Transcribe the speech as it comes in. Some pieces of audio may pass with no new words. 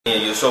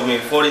You saw me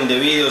before in the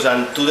videos,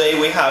 and today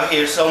we have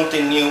here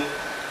something new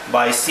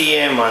by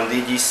CM and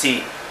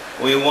DGC.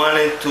 We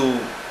wanted to,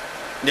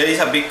 there is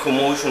a big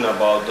commotion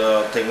about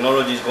the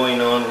technologies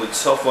going on with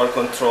software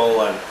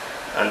control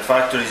and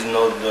factories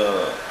not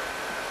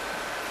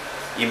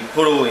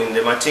improving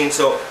the machine.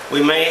 So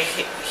we made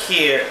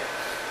here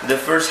the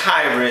first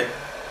hybrid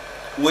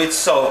with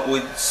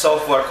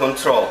software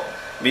control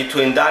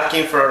between dark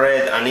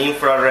infrared and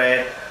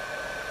infrared,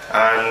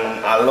 and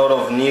a lot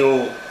of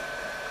new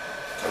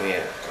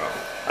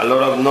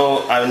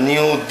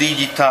new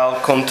digital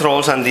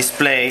controls and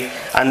display.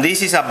 And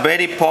this is a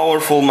very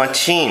powerful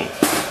machine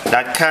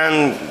that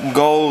can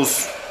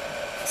goes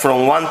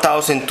from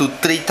 1000 to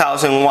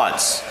 3000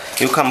 watts.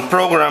 You can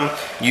program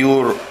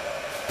your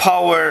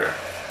power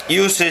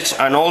usage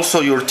and also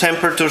your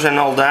temperatures and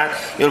all that.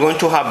 You're going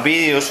to have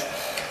videos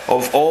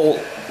of all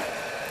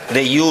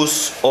the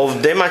use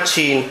of the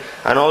machine,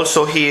 and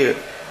also here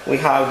we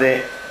have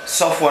the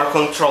software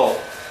control.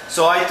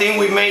 So I think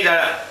we made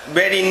a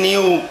very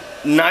new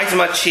nice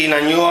machine,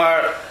 and you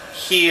are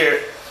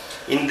here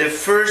in the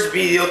first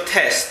video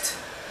test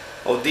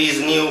of this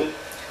new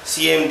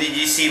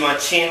ZMDGC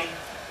machine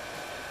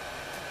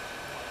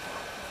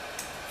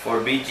for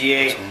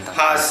VGA.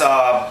 Has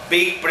a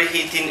big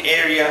preheating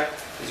area.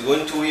 It's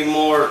going to be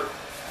more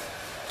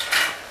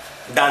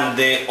than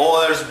the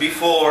others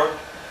before.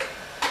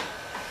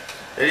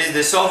 There is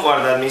the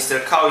software that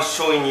Mr. Cow is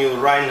showing you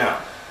right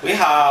now. We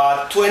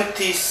have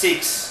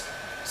 26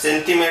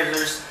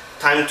 centimeters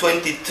times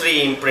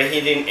 23 in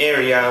preheating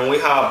area, and we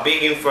have a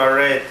big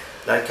infrared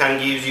that can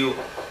give you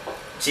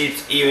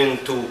chips even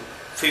to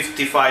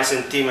 55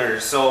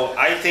 centimeters. So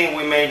I think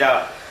we made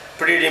a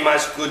pretty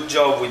much good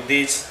job with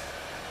this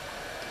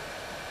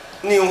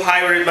new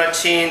hybrid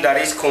machine that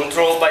is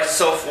controlled by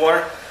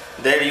software.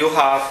 There you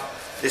have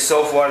the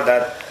software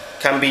that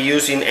can be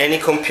used in any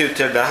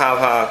computer that have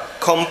a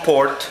COM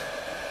port,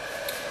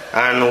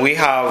 and we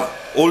have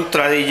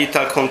ultra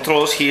digital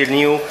controls here,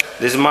 new,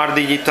 the Smart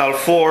Digital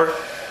 4.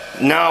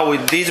 Now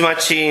with this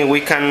machine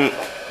we can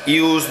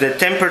use the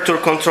temperature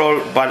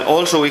control, but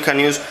also we can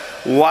use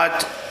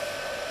watt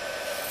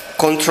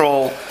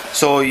control.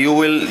 So you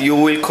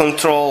will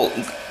control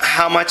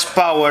how much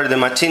power the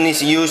machine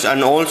is used,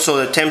 and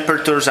also the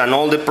temperatures and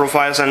all the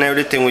profiles and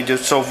everything with your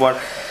software.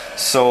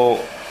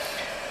 So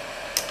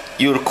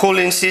your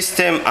cooling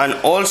system, and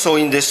also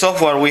in the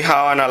software we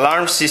have an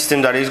alarm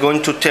system that is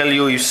going to tell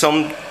you if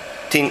something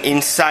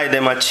inside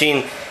the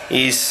machine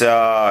is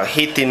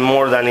heating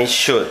more than it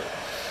should.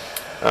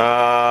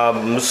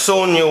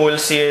 Soon you will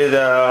see it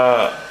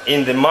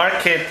in the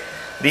market.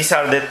 These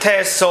are the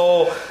tests.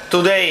 So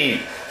today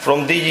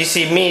from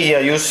DGC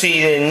Media you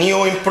see the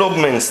new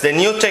improvements, the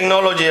new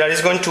technology that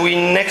is going to be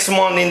next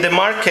month in the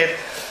market.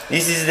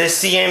 This is the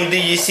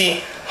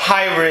ZMDGC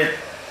hybrid,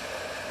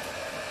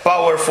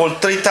 powerful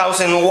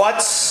 3000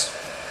 watts,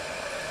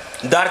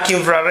 dark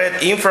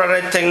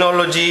infrared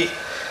technology,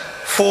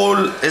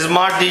 full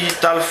Smart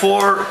Digital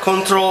 4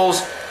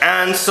 controls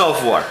and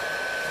software.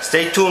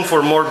 Stay tuned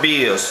for more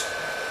videos.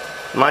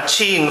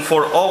 Machine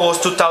for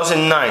August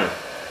 2009.